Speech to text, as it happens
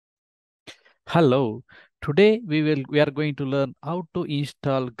Hello. Today we are going to learn how to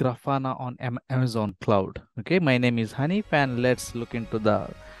install Grafana on Amazon Cloud. Okay, my name is Hanif and let's look into the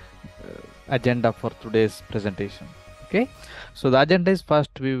agenda for today's presentation. Okay, so the agenda is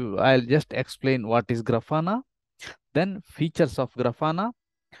first I'll just explain what is Grafana, then features of Grafana,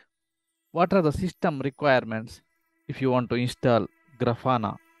 what are the system requirements if you want to install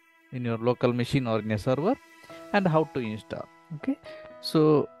Grafana in your local machine or in a server, and how to install. Okay,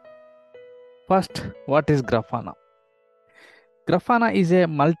 so first, what is Grafana? Grafana is a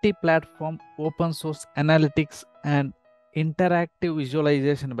multi-platform open source analytics and interactive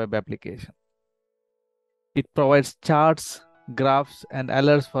visualization web application. It provides charts, graphs, and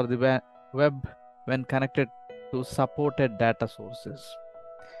alerts for the web when connected to supported data sources.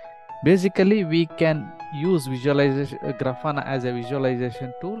 Basically, we can use visualization Grafana as a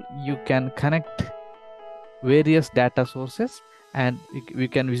visualization tool. You can connect various data sources and we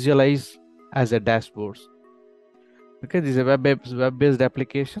can visualize as a dashboards. Okay, this is a web-based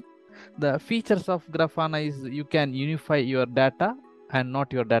application. The features of Grafana is you can unify your data and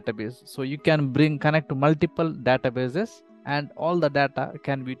not your database. So you can connect to multiple databases and all the data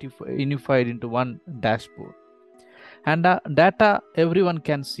can be unified into one dashboard. And the data everyone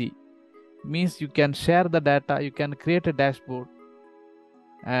can see. Means you can share the data, you can create a dashboard,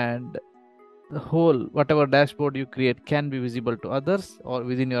 and the whole whatever dashboard you create can be visible to others or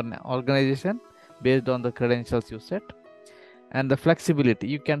within your organization based on the credentials you set. And the flexibility,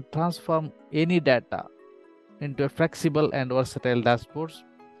 you can transform any data into a flexible and versatile dashboards.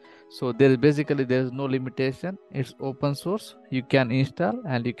 So there is no limitation. It's open source. You can install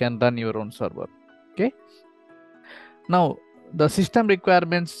and you can run your own server. Okay. Now the system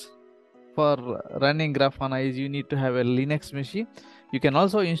requirements for running Grafana is you need to have a Linux machine. You can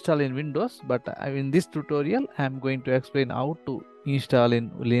also install in Windows, but in this tutorial I'm going to explain how to install in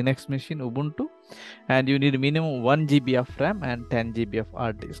Linux machine Ubuntu, and you need minimum 1 GB of RAM and 10 GB of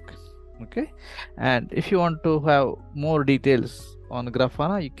hard disk. Okay, and if you want to have more details on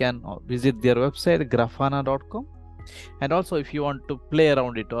Grafana, you can visit their website grafana.conf. And also if you want to play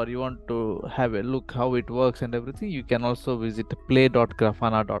around it or you want to have a look how it works and everything, you can also visit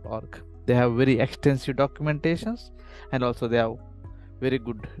play.grafana.org. They have very extensive documentations and also they have very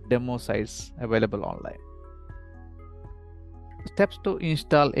good demo sites available online. Steps to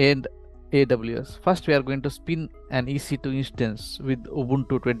install AWS. First, we are going to spin an EC2 instance with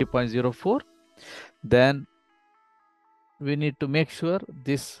Ubuntu 20.04. Then we need to make sure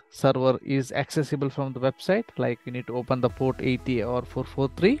this server is accessible from the website, like we need to open the port 80 or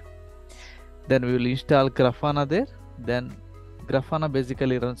 443. Then we will install Grafana there. Then Grafana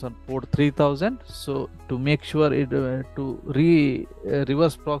basically runs on port 3000. So to make sure it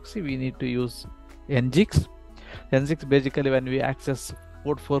reverse proxy, we need to use ngix. Ngix basically when we access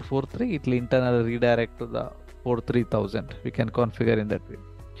port 443, it will internally redirect to the port 3000. We can configure in that way.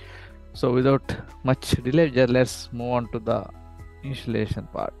 So without much delay, let's move on to the installation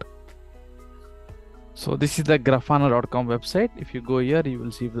part. So this is the grafana.conf website. If you go here, you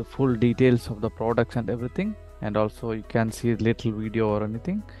will see the full details of the products and everything. And also you can see a little video or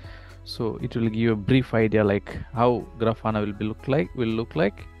anything. So it will give you a brief idea like how Grafana will look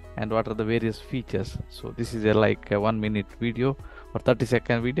like and what are the various features. So this is like a 1 minute video or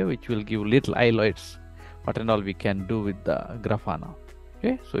 30-second video which will give little highlights what and all we can do with the Grafana.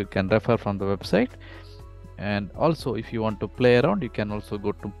 Okay, so you can refer from the website. And also if you want to play around, you can also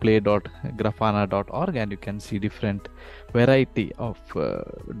go to play.grafana.org and you can see different variety of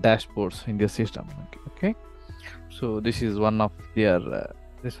dashboards in the system. Okay, so this is one of their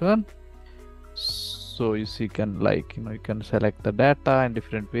this one. So you see, you can select the data in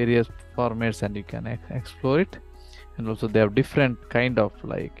different various formats and you can explore it. And also they have different kind of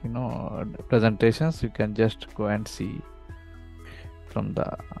presentations. You can just go and see from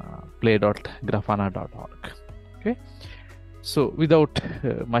the play.grafana.org. Okay, so without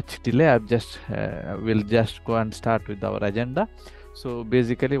much delay, I will just go and start with our agenda. So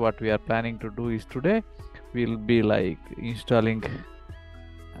basically what we are planning to do is today we'll be like installing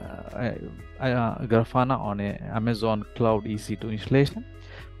Grafana on a Amazon Cloud EC2 installation.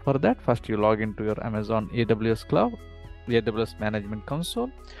 For that, first you log into your Amazon AWS Cloud, the AWS Management Console.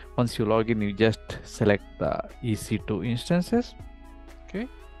 Once you log in, you just select the EC2 instances. Okay,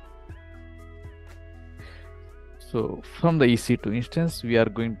 so from the EC2 instance, we are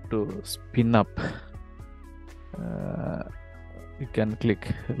going to spin up. You can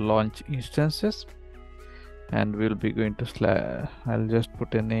click launch instances. And we'll be going to I'll just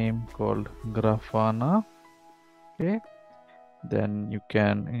put a name called Grafana. Okay, then you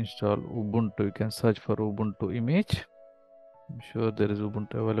can install Ubuntu. You can search for Ubuntu image. I'm sure there is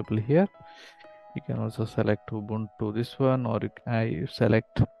Ubuntu available here. You can also select Ubuntu this one, or I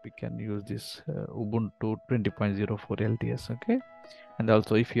select, we can use this Ubuntu 20.04 LTS. Okay, and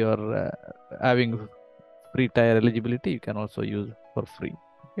also if you are having free tier eligibility, you can also use for free.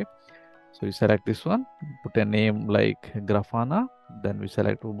 Okay, so you select this one, put a name like Grafana, then we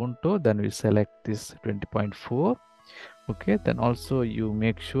select Ubuntu, then we select this 20.4. Okay, then also you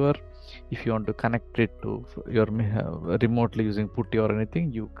make sure if you want to connect it to your remotely using putty or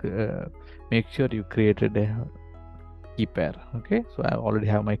anything, you make sure you created a key pair. Okay, so I already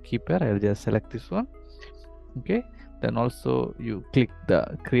have my key pair. I'll just select this one. Okay, then also you click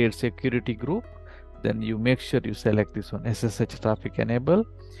the create security group, then you make sure you select this one SSH traffic enable,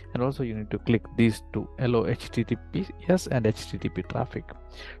 and also you need to click these two allow HTTPS and HTTP traffic.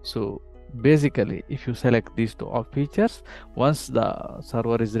 So basically if you select these two features, once the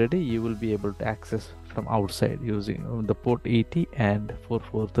server is ready, you will be able to access from outside using the port 80 and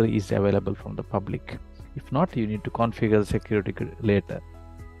 443 is available from the public. If not, you need to configure the security later.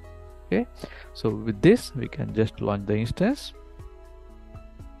 Okay, so with this we can just launch the instance.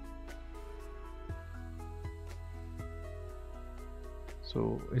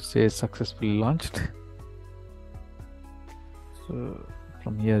 So it says successfully launched. So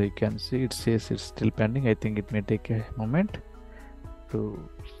from here you can see it says it's still pending. I think it may take a moment to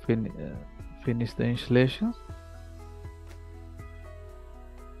finish the installation.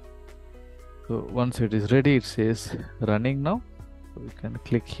 So once it is ready, it says running now. So you can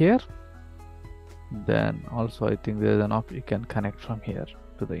click here. Then also I think there's an option you can connect from here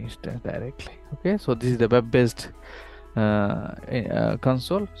to the instance directly. Okay, so this is the web-based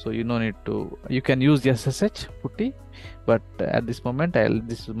console, so you no need to, you can use the SSH putty, but at this moment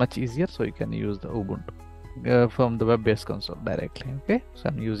this is much easier, so you can use the Ubuntu from the web-based console directly. Okay, so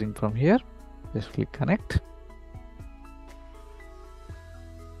I'm using from here. Just click connect.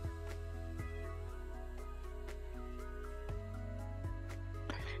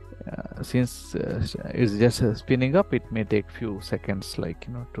 Since it's just spinning up, it may take few seconds, like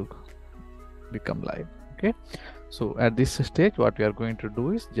to become live. Okay, so at this stage what we are going to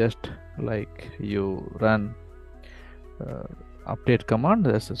do is just like you run update command.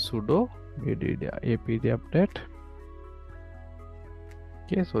 There's a sudo apt-get.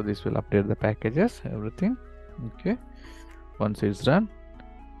 Okay, so this will update the packages, everything. Okay, once it's run,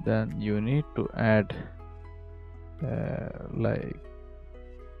 then you need to add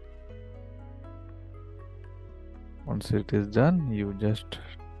once it is done, you just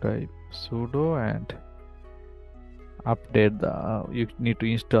type sudo and update the you need to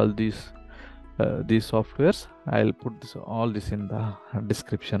install these softwares. I'll put all this in the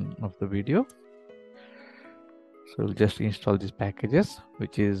description of the video. So we'll just install these packages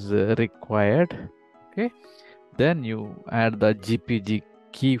which is required. Okay, then you add the GPG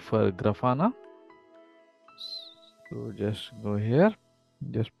key for Grafana. So just go here,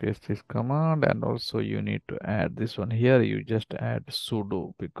 just paste this command, and also you need to add this one here. You just add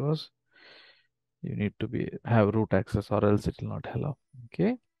sudo because you need to have root access, or else it will not allow.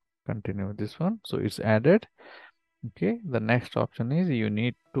 Okay, continue with this one. So it's added. Okay, the next option is you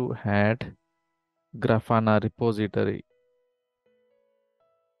need to add Grafana repository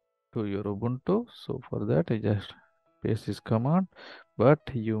to your Ubuntu. So for that, I just paste this command, but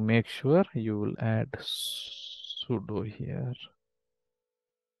you make sure you will add sudo here.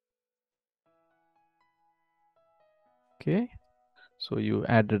 Okay, so you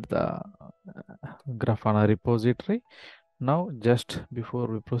added the Grafana repository. Now just before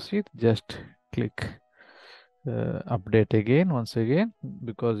we proceed, just click update again, once again,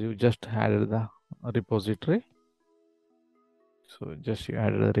 because you just added the repository. So just you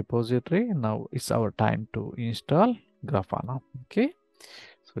added a repository. Now it's our time to install Grafana. Okay,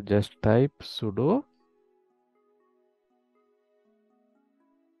 so just type sudo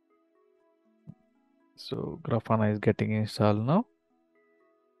so Grafana is getting installed now.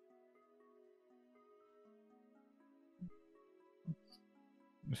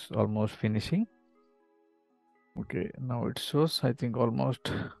 It's almost finishing. Okay, now it shows, I think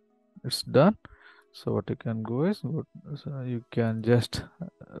almost it's done. So what you can go is you can just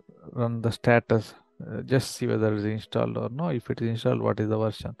run the status, just see whether it's installed or no. If it is installed, what is the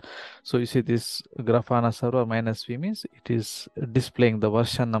version? So you see this Grafana server -v means it is displaying the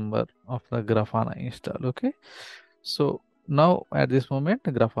version number of the Grafana install. Okay, so now at this moment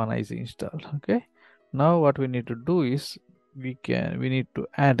Grafana is installed. Okay, now what we need to do is we need to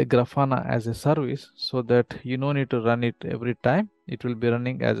add Grafana as a service, so that you no need to run it every time. It will be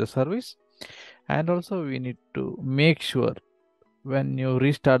running as a service. And also we need to make sure when you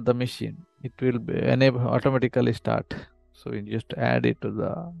restart the machine, it will be automatically start. So you just add it to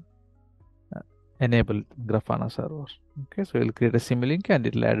the enable Grafana server. Okay, so we'll create a symlink and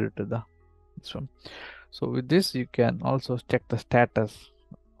it'll add it to the this one. So with this, you can also check the status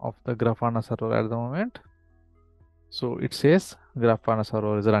of the Grafana server at the moment. So it says Grafana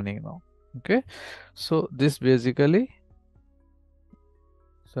server is running now. Okay, so this basically,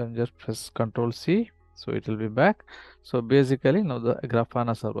 so I'm just press Control C, so it will be back. So basically now the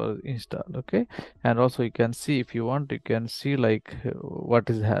Grafana server is installed. Okay, and also you can see, if you want, you can see like what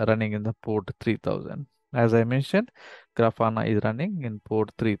is running in the port 3000. As I mentioned, Grafana is running in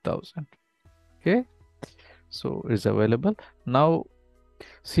port 3000. Okay, so it's available now.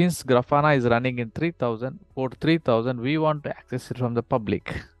 Since Grafana is running in 3000, port 3000, we want to access it from the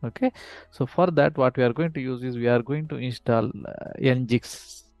public. Okay, so for that, what we are going to use is we are going to install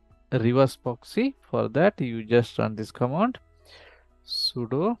ngix reverse proxy. For that, you just run this command,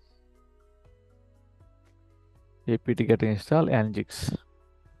 sudo apt-get install ngix.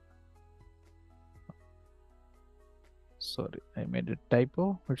 Sorry, I made a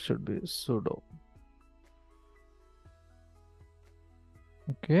typo. It should be sudo.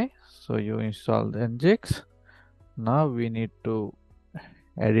 Okay, so you install the ngix. Now we need to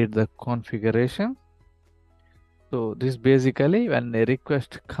edit the configuration. So this basically when a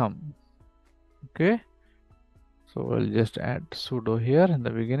request come. Okay, so we'll just add sudo here in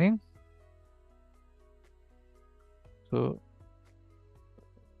the beginning. So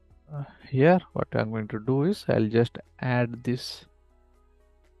here what I'm going to do is I'll just add this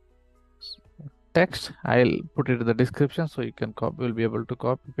text. I'll put it in the description so you can copy, will be able to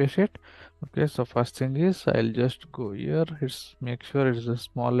copy paste it. Okay, so first thing is I'll just go here. It's make sure it's a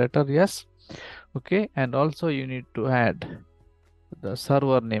small letter, yes. Okay, and also you need to add the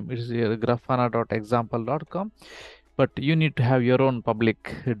server name. It is here grafana.example.com, but you need to have your own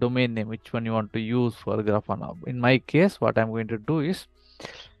public domain name, which one you want to use for Grafana. In my case, what I'm going to do is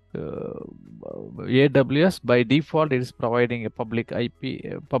AWS by default it is providing a public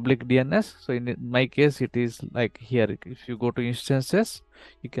IP, public DNS. So in my case, it is like here. If you go to instances,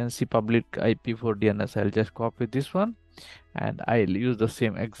 you can see public IP for DNS. I'll just copy this one, and I'll use the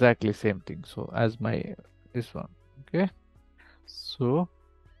same, exactly same thing. So as my this one, okay. So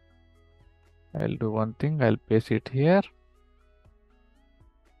I'll do one thing. I'll paste it here.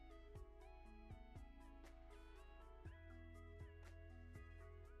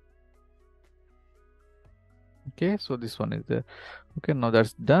 Okay, so this one is there. Okay, now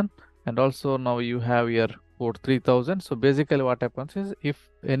that's done. And also now you have your port 3000. So basically what happens is if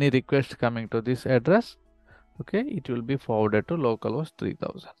any request coming to this address, okay, it will be forwarded to localhost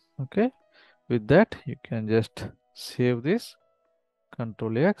 3000. Okay, with that you can just save this,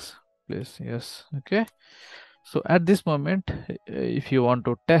 Control X, place yes. Okay, so at this moment, if you want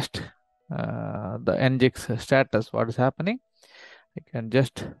to test the ngix status, what is happening, I can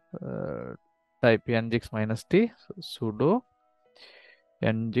just type ngix -t, so sudo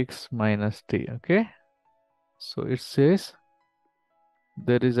ngix -t. Okay, so it says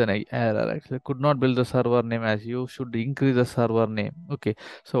there is an error. Actually could not build the server name as you should increase the server name. Okay,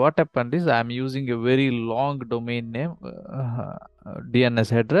 so what happened is I'm using a very long domain name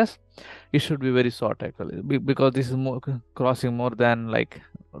DNS address. It should be very short actually, because this is more crossing more than like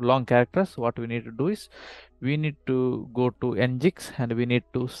long characters. What we need to do is we need to go to ngix and we need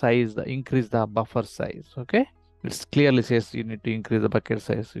to increase the buffer size. Okay, it clearly says you need to increase the bucket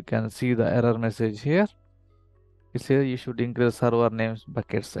size. You can see the error message here. It says you should increase server names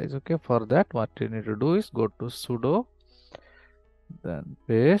bucket size. Okay, for that what you need to do is go to sudo, then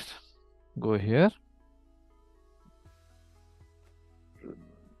paste, go here,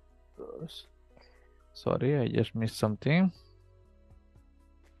 sorry I just missed something,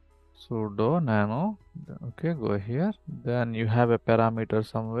 sudo nano, okay, go here, then you have a parameter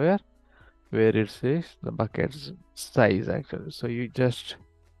somewhere where it says the bucket size actually. So you just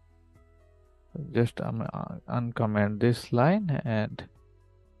uncomment this line and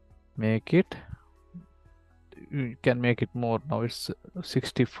make it, you can make it more. Now it's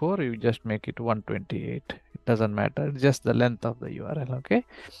 64, you just make it 128. It doesn't matter, it's just the length of the URL. Okay,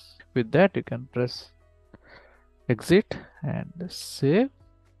 with that you can press exit and save.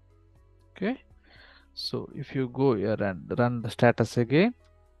 Okay, so if you go here and run the status again,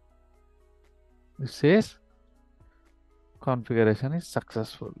 it says configuration is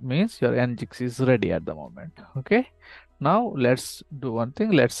successful, means your ngix is ready at the moment. Okay, now let's do one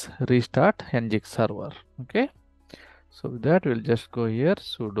thing, let's restart ngix server. Okay, so with that we'll just go here,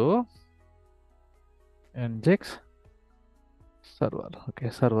 sudo ngix server.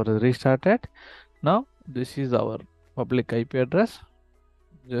 Okay, server is restarted. Now this is our public IP address.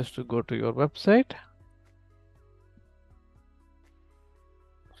 Just to go to your website,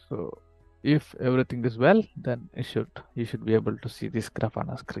 So if everything is well, then you should be able to see this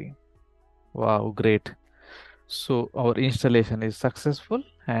Grafana screen. Wow, great. So our installation is successful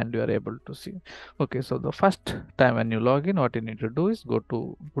and you are able to see. Okay, so the first time when you log in, what you need to do is go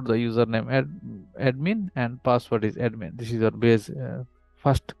to put the username admin and password is admin. This is your base.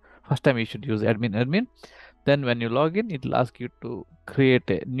 First time you should use admin. Then when you log in, it will ask you to create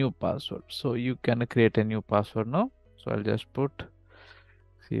a new password. So you can create a new password now. So I'll just put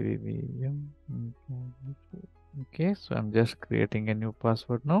CVVM. Okay, so I'm just creating a new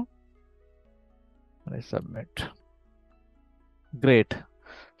password now. I submit. Great.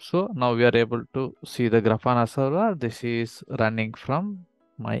 So now we are able to see the Grafana server. This is running from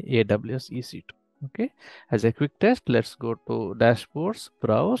my AWS EC2. Okay. As a quick test, let's go to dashboards,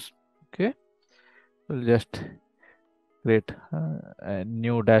 browse. Okay. We'll just create a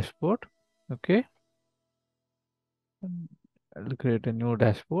new dashboard. Okay. I'll create a new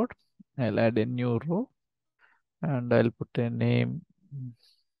dashboard. I'll add a new row and I'll put a name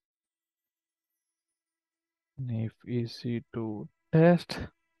if EC2 test.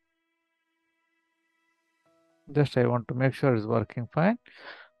 Just I want to make sure it's working fine.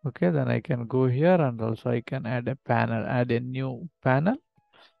 Okay, then I can go here and also I can add a panel, add a new panel.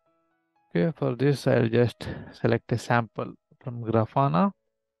 Okay, for this I'll just select a sample from Grafana.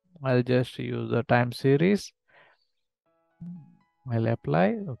 I'll just use the time series. I'll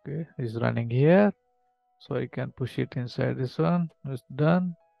apply. Okay, it's running here. So I can push it inside this one. It's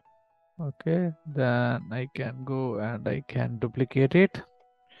done. Okay, then I can go and I can duplicate it.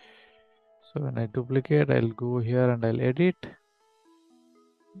 So when I duplicate, I'll go here and I'll edit.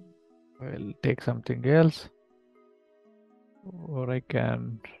 I'll take something else. Or I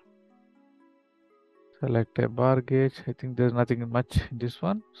can select a bar gauge. I think there's nothing much in this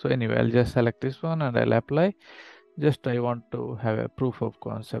one. So anyway, I'll just select this one and I'll apply. Just I want to have a proof of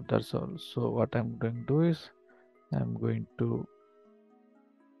concept, that's all. So what I'm going to do is I'm going to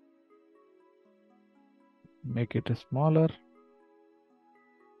make it smaller.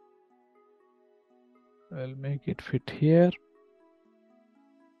 I'll make it fit here.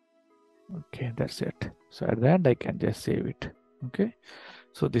 Okay, that's it. So at the end I can just save it. Okay,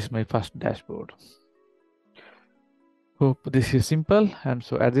 so this is my first dashboard. Hope this is simple. And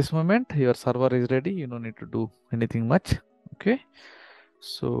so at this moment your server is ready. You don't need to do anything much. Okay,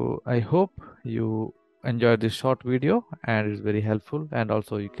 so I hope you enjoyed this short video and it's very helpful, and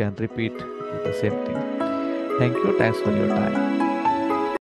also you can repeat the same thing. Thank you. Thanks for your time.